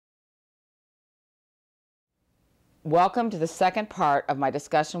Welcome to the second part of my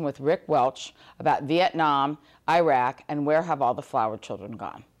discussion with Rick Welch about Vietnam, Iraq, and where have all the flower children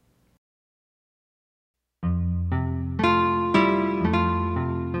gone.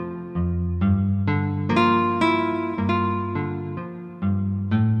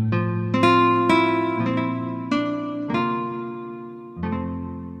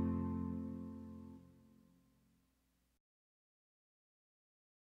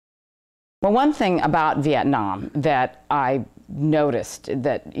 Well, one thing about Vietnam that I noticed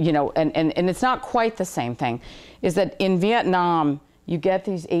that, and it's not quite the same thing, is that in Vietnam, you get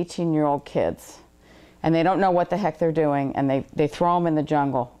these 18-year-old kids, and they don't know what the heck they're doing, and they throw them in the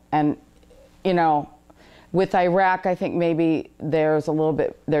jungle. And, with Iraq, I think maybe there's a little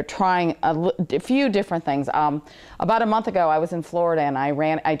bit, they're trying a few different things. About a month ago, I was in Florida, and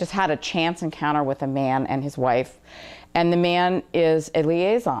I just had a chance encounter with a man and his wife, and the man is a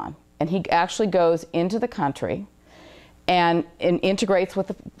liaison. And he actually goes into the country and integrates with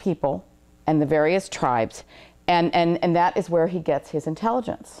the people and the various tribes, and that is where he gets his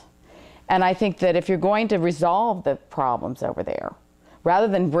intelligence. And I think that if you're going to resolve the problems over there, rather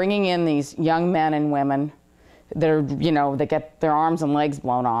than bringing in these young men and women that are, that get their arms and legs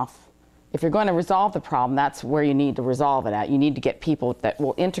blown off, if you're going to resolve the problem, that's where you need to resolve it at. You need to get people that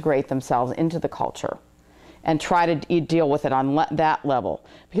will integrate themselves into the culture and try to deal with it on that level.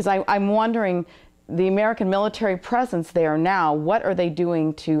 Because I'm wondering, the American military presence there now, what are they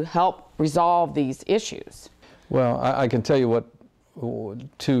doing to help resolve these issues? Well, I can tell you what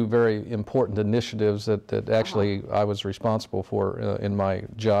two very important initiatives that actually I was responsible for in my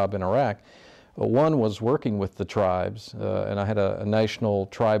job in Iraq. One was working with the tribes, and I had a national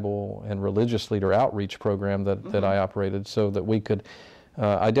tribal and religious leader outreach program that I operated so that we could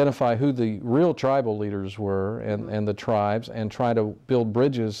identify who the real tribal leaders were and the tribes, and try to build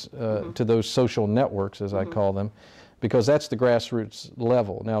bridges to those social networks, as I call them, because that's the grassroots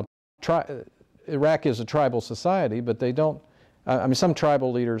level. Now, Iraq is a tribal society, but they don't, some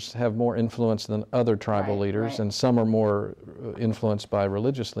tribal leaders have more influence than other tribal leaders, and some are more influenced by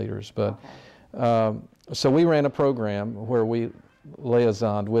religious leaders. But so we ran a program where we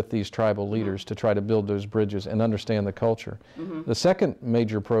liaisoned with these tribal leaders to try to build those bridges and understand the culture. The second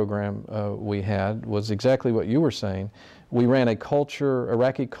major program we had was exactly what you were saying. We ran a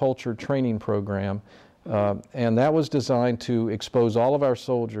Iraqi culture training program, and that was designed to expose all of our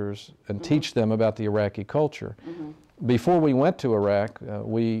soldiers and teach them about the Iraqi culture. Before we went to Iraq,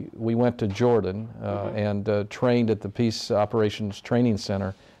 we went to Jordan and trained at the Peace Operations Training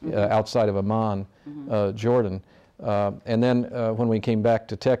Center outside of Amman, Jordan. And then when we came back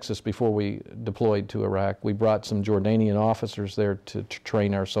to Texas before we deployed to Iraq, we brought some Jordanian officers there to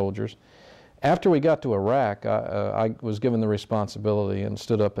train our soldiers. After we got to Iraq, I was given the responsibility and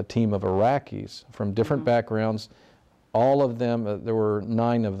stood up a team of Iraqis from different backgrounds. All of them, there were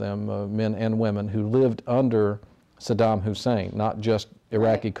 9 of them, men and women, who lived under Saddam Hussein, not just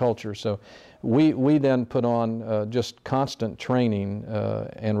Iraqi culture. So we then put on just constant training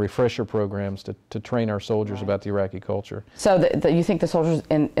and refresher programs to train our soldiers about the Iraqi culture. So you think the soldiers,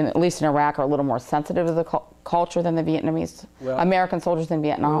 at least in Iraq, are a little more sensitive to the culture than the Vietnamese, American soldiers in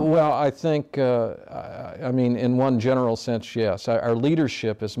Vietnam? Well, I think, in one general sense, yes. Our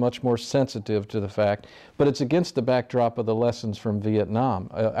leadership is much more sensitive to the fact, but it's against the backdrop of the lessons from Vietnam.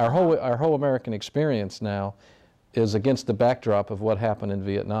 Our whole American experience now is against the backdrop of what happened in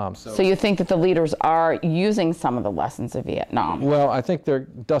Vietnam. So you think that the leaders are using some of the lessons of Vietnam? Well, I think they're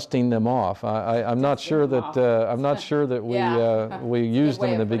dusting them off. I'm not sure that we used them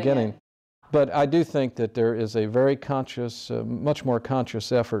in the beginning. But I do think that there is a very conscious, much more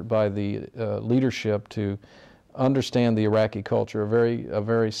conscious effort by the leadership to understand the Iraqi culture, a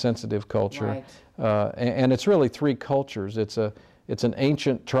very sensitive culture. And it's really 3 cultures. It's an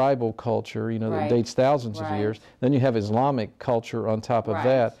ancient tribal culture, that dates thousands of years. Then you have Islamic culture on top of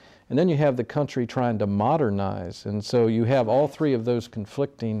that. And then you have the country trying to modernize. And so you have all 3 of those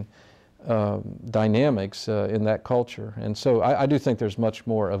conflicting dynamics in that culture. And so I do think there's much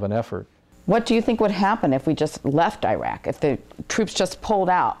more of an effort. What do you think would happen if we just left Iraq, if the troops just pulled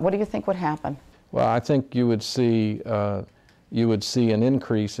out? What do you think would happen? Well, I think you would see an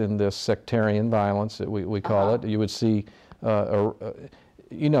increase in this sectarian violence that we call it. You would see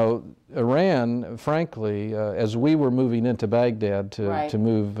Iran, frankly, as we were moving into Baghdad to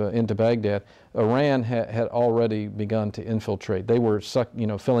move into Baghdad, Iran had already begun to infiltrate. They were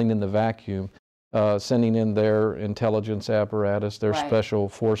filling in the vacuum, sending in their intelligence apparatus, their special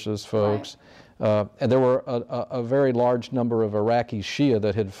forces folks, And there were a very large number of Iraqi Shia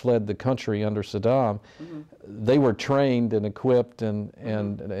that had fled the country under Saddam. They were trained and equipped and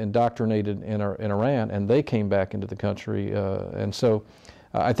indoctrinated in Iran, and they came back into the country. And so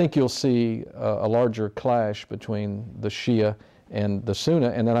I think you'll see a larger clash between the Shia and the Sunni,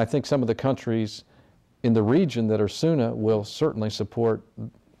 and then I think some of the countries in the region that are Sunni will certainly support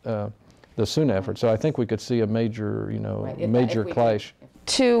the Sunni effort. So I think we could see a major, major clash.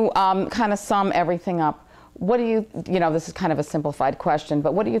 To kind of sum everything up, what do you, this is kind of a simplified question,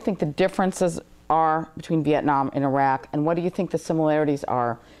 but what do you think the differences are between Vietnam and Iraq, and what do you think the similarities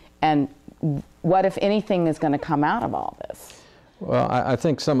are, and what, if anything, is going to come out of all this? Well, I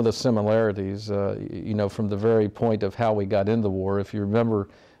think some of the similarities, from the very point of how we got into the war, if you remember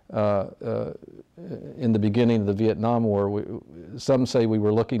in the beginning of the Vietnam War, some say we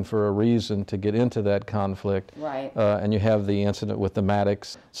were looking for a reason to get into that conflict. Right. And you have the incident with the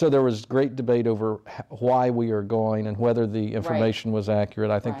Maddox. So there was great debate over why we are going and whether the information was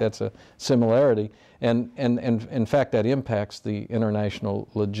accurate. I think that's a similarity. And in fact, that impacts the international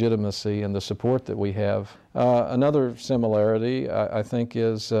legitimacy and the support that we have. Another similarity, I think,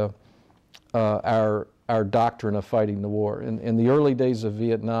 is our doctrine of fighting the war. In the early days of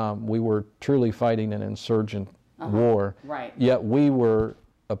Vietnam, we were truly fighting an insurgent war, yet we were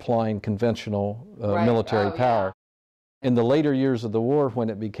applying conventional military power. In the later years of the war, when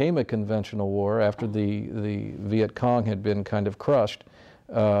it became a conventional war, after the Viet Cong had been kind of crushed,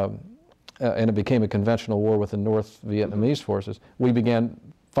 and it became a conventional war with the North Vietnamese forces, we began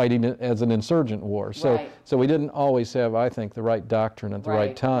fighting it as an insurgent war. So we didn't always have, I think, the right doctrine at the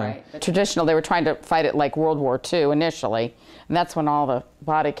right time. Traditional, they were trying to fight it like World War II initially, and that's when all the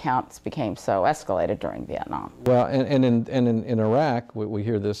body counts became so escalated during Vietnam. Well, and in Iraq, we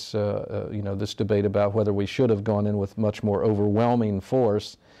hear this, this debate about whether we should have gone in with much more overwhelming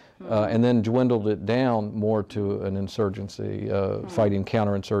force, and then dwindled it down more to an insurgency, fighting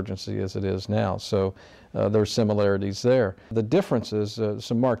counterinsurgency as it is now. So there's similarities there. The differences,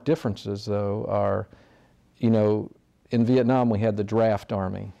 some marked differences though, are, in Vietnam we had the draft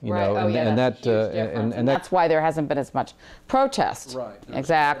army, and that's why there hasn't been as much protest.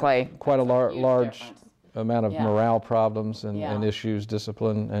 Exactly. Quite a large amount of morale problems and issues,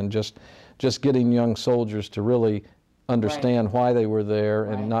 discipline, and just getting young soldiers to really understand why they were there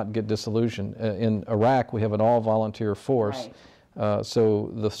and not get disillusioned. In Iraq, we have an all-volunteer force,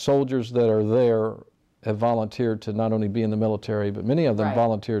 so the soldiers that are there have volunteered to not only be in the military, but many of them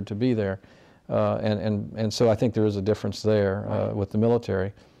volunteered to be there, and so I think there is a difference there with the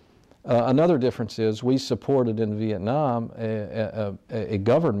military. Another difference is we supported in Vietnam a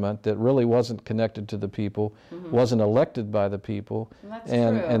government that really wasn't connected to the people, wasn't elected by the people,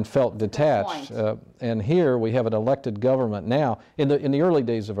 and felt detached. And here we have an elected government now. In the early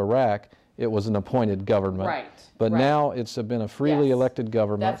days of Iraq, it was an appointed government. But now it's been a freely elected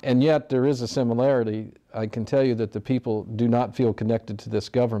government, and yet there is a similarity. I can tell you that the people do not feel connected to this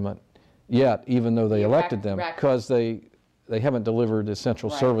government yet, even though they elected them, because they haven't delivered essential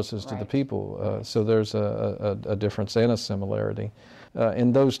services to the people. So there's a difference and a similarity.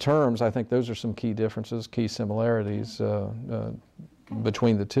 In those terms, I think those are some key differences, key similarities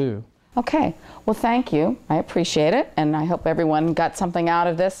between the two. Okay, well thank you. I appreciate it, and I hope everyone got something out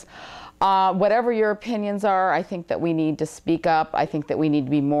of this. Whatever your opinions are, I think that we need to speak up. I think that we need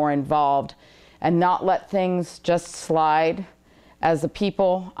to be more involved and not let things just slide as a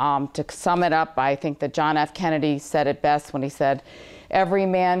people. To sum it up, I think that John F. Kennedy said it best when he said, "Every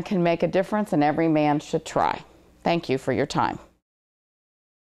man can make a difference and every man should try." Thank you for your time.